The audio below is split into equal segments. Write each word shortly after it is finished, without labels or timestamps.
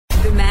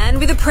The man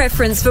with a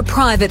preference for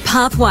private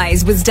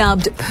pathways was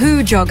dubbed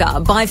Poo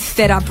Jogger by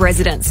fed-up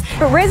residents.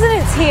 But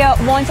residents here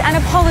want an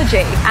apology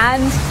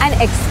and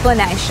an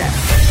explanation.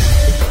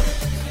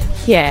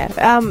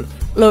 Yeah,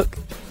 look,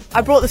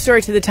 I brought the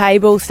story to the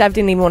table. Stav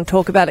didn't even want to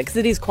talk about it because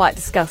it is quite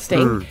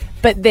disgusting.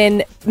 But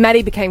then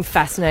Matty became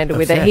fascinated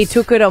with it. He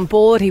took it on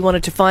board. He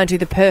wanted to find who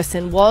the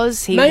person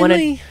was.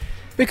 Mainly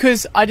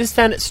because I just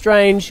found it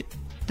strange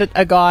that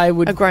a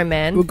grown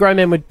man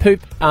would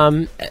poop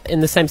in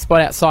the same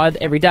spot outside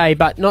every day,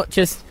 but not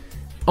just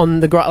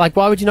on the grass. Like,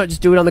 why would you not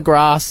just do it on the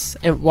grass?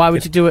 And why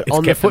would you do it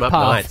on the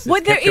footpath?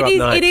 Well,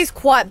 it is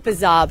quite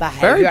bizarre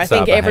behaviour. I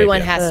think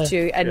everyone has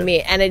to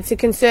admit. And it's a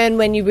concern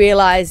when you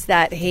realise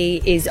that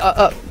he is,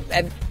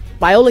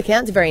 by all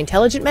accounts, a very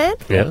intelligent man.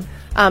 Yeah.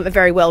 A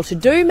very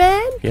well-to-do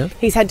man. Yeah.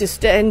 He's had to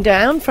stand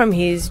down from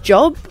his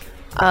job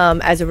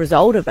as a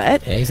result of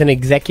it. Yeah, he's an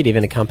executive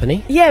in a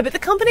company. Yeah, but the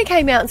company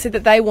came out and said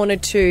that they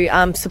wanted to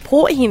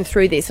support him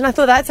through this, and I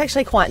thought that's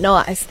actually quite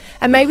nice.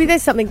 And maybe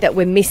there's something that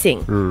we're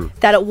missing,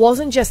 that it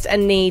wasn't just a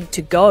need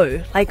to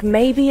go. Like,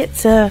 maybe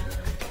it's a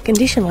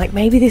condition. Like,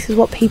 maybe this is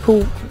what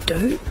people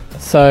do.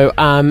 So,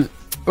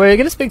 we're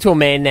going to speak to a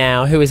man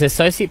now who is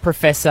associate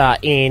professor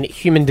in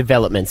human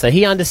development. So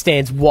he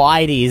understands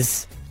why it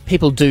is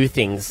people do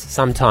things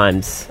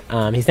sometimes.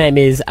 His name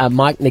is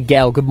Mike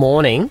Nagel. Good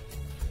morning.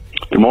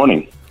 Good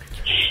morning.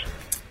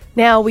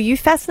 Now, were you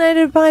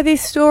fascinated by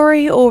this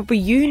story, or were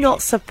you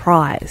not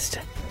surprised?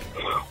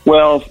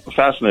 Well,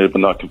 fascinated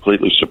but not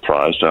completely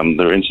surprised. There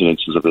are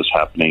incidences of this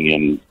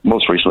happening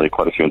most recently,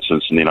 quite a few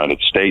incidents in the United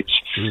States,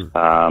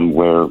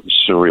 where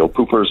serial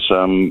poopers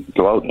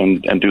go out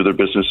and do their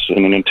business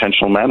in an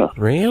intentional manner.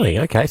 Really?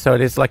 Okay, so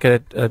it is like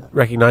a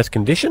recognised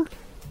condition?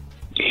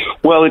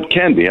 Well, it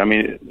can be. I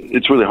mean,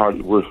 it's really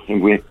hard.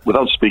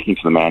 Without speaking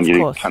to the man,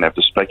 you kind of have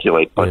to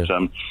speculate. But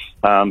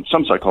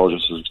some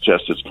psychologists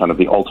suggest it's kind of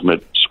the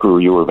ultimate screw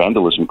you or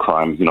vandalism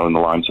crime, in the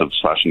lines of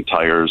slashing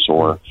tires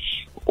or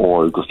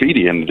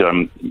graffiti. And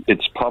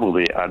it's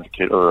probably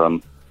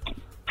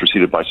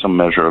preceded by some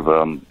measure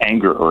of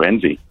anger or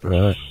envy.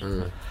 Right.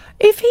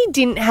 If he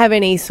didn't have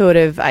any sort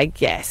of, I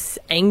guess,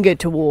 anger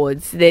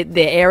towards the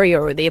area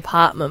or the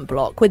apartment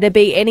block, would there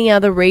be any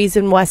other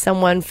reason why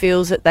someone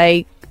feels that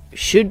they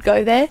should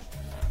go there?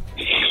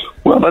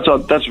 Well, that's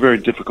a very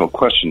difficult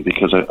question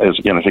because,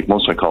 again, I think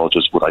most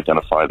psychologists would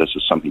identify this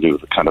as something to do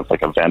with kind of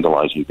like a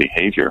vandalizing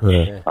behavior.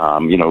 Right.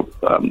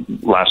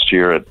 Last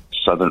year at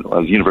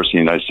the University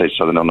of the United States,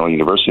 Southern Illinois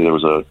University, there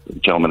was a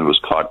gentleman who was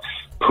caught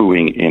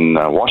pooing in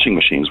washing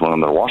machines while on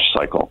their wash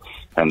cycle.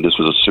 And this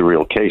was a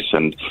serial case,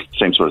 and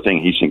same sort of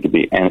thing. He seemed to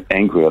be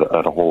angry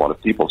at a whole lot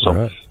of people.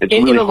 So it's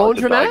really hard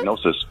to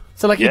diagnose this.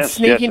 So, like, he'd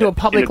sneak into a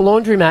public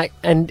laundromat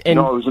and...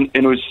 No,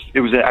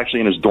 it was actually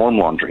in his dorm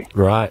laundry.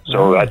 Right.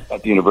 So at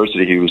the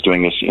university, he was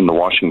doing this in the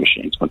washing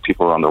machines when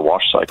people were on their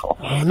wash cycle.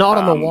 Oh, not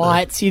on the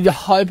whites. You'd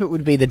hope it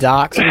would be the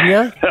darks, wouldn't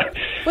you?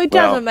 Well, it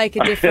doesn't make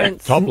a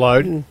difference. Top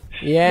load.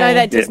 Yeah. No,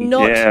 that does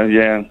not make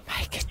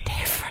a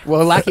difference.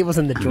 Well, lucky it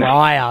wasn't the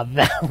dryer.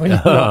 That would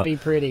not be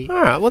pretty.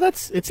 All right. Well,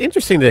 it's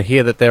interesting to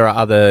hear that there are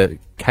other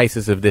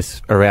cases of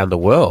this around the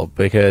world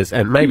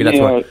and maybe that's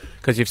why,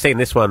 because you've seen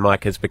this one,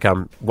 Mike, has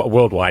become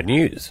worldwide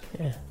news.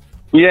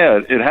 Yeah,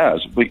 it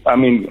has. I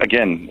mean,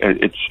 again,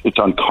 it's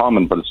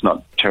uncommon, but it's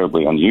not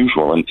terribly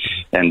unusual, and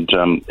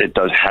it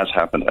has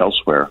happened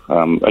elsewhere.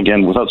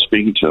 Again, without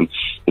speaking to him,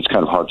 it's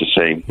kind of hard to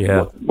say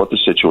what the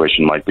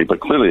situation might be. But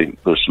clearly,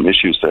 there's some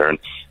issues there, and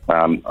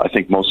I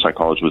think most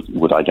psychologists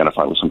would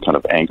identify with some kind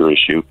of anger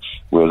issue,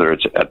 whether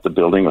it's at the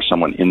building or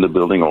someone in the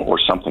building or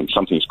something.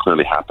 Something's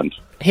clearly happened.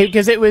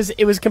 Because it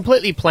was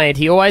completely planned.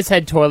 He always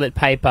had toilet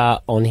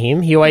paper on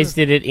him. He always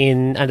did it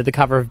under the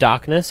cover of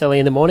darkness early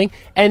in the morning,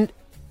 and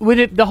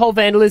the whole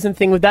vandalism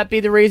thing, would that be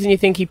the reason you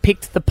think he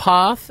picked the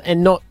path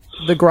and not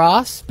the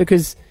grass?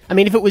 Because, I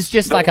mean, if it was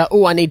just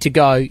I need to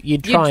go,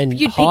 you'd try and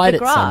hide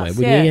it somewhere,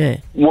 wouldn't you? Yeah.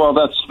 Well,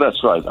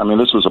 that's right. I mean,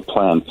 this was a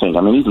planned thing.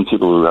 I mean, even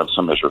people who have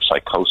some measure of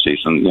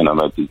psychosis and,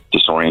 might be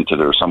disoriented,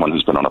 or someone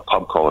who's been on a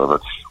pub crawl or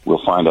whatever,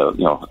 will find a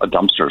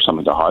dumpster or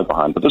something to hide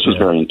behind. But this was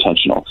very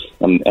intentional,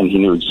 and he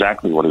knew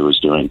exactly what he was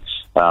doing.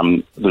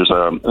 There's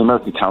an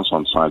American Council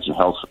on Science and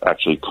Health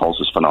actually calls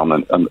this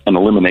phenomenon an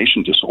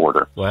elimination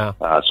disorder. Wow.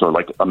 Sort of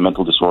like a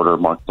mental disorder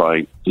marked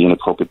by the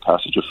inappropriate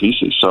passage of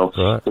feces. So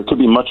there could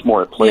be much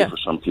more at play for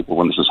some people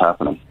when this is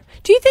happening.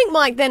 Do you think,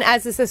 Mike, then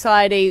as a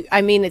society,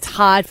 I mean, it's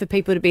hard for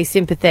people to be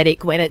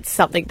sympathetic when it's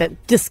something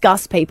that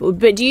disgusts people,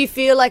 but do you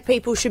feel like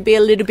people should be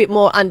a little bit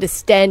more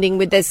understanding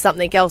when there's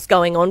something else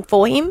going on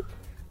for him?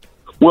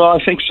 Well,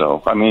 I think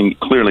so. I mean,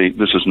 clearly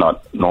this is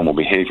not normal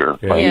behavior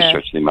by any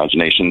stretch of the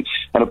imagination,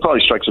 and it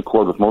probably strikes a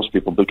chord with most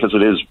people because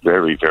it is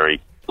very,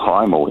 very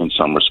primal in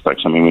some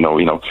respects. I mean,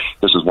 we know,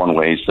 this is one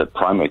way that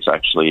primates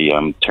actually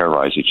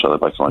terrorize each other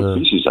by throwing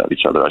feces at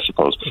each other, I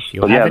suppose. If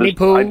you have any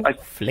poo,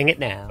 fling it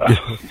now.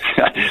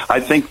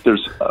 I think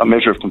there's a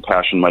measure of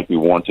compassion might be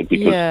warranted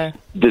because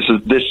this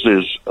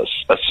is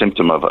a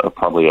symptom of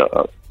probably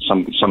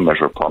some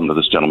measure of problem that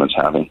this gentleman's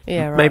having.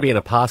 Yeah, right. Maybe in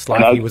a past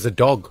life he was a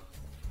dog.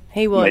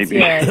 He was, maybe.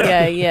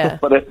 yeah.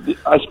 But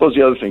I suppose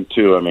the other thing,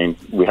 too, I mean,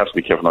 we have to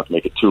be careful not to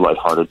make it too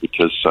lighthearted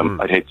because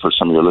I'd hate for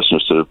some of your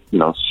listeners to,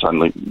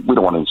 suddenly, we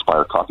don't want to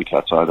inspire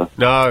copycats either.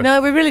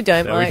 No, we really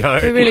don't, Mike.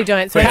 We really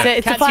don't. So it's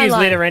a Cats fine use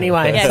line. litter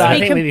anyway, Yeah, so I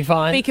think we'll be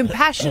fine. Be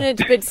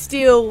compassionate, but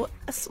still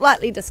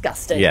slightly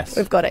disgusted. Yes.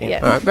 We've got it,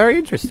 yeah. All right, very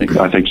interesting.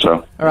 I think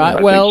so. All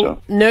right,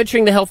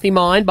 Nurturing the Healthy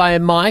Mind by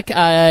Mike.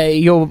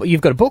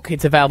 You've got a book.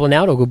 It's available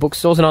now at all good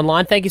bookstores and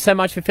online. Thank you so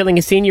much for filling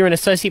us in. You're an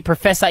Associate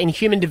Professor in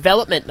Human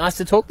Development. Nice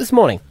to talk this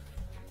morning.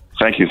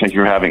 Thank you. Thank you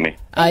for having me.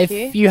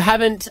 If you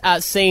haven't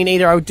seen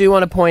either, I do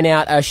want to point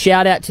out a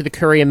shout out to the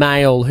Courier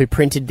Mail who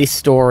printed this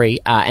story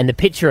and the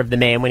picture of the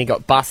man when he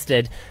got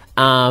busted.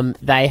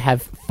 They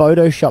have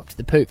photoshopped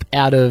the poop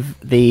out of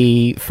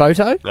the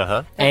photo.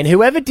 And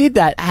whoever did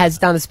that has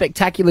done a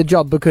spectacular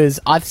job because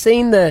I've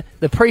seen the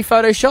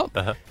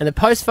pre-Photoshop and the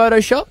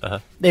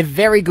post-Photoshop. They're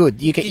very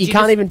good. You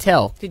can't even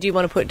tell. Did you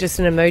want to put just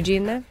an emoji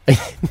in there?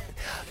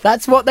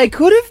 That's what they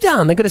could have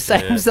done. They could have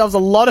saved themselves a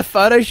lot of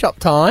Photoshop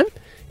time.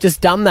 Just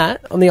done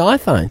that on the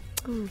iPhone.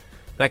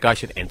 That guy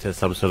should enter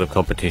some sort of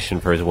competition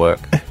for his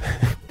work.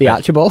 The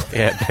Archibald?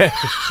 Yeah.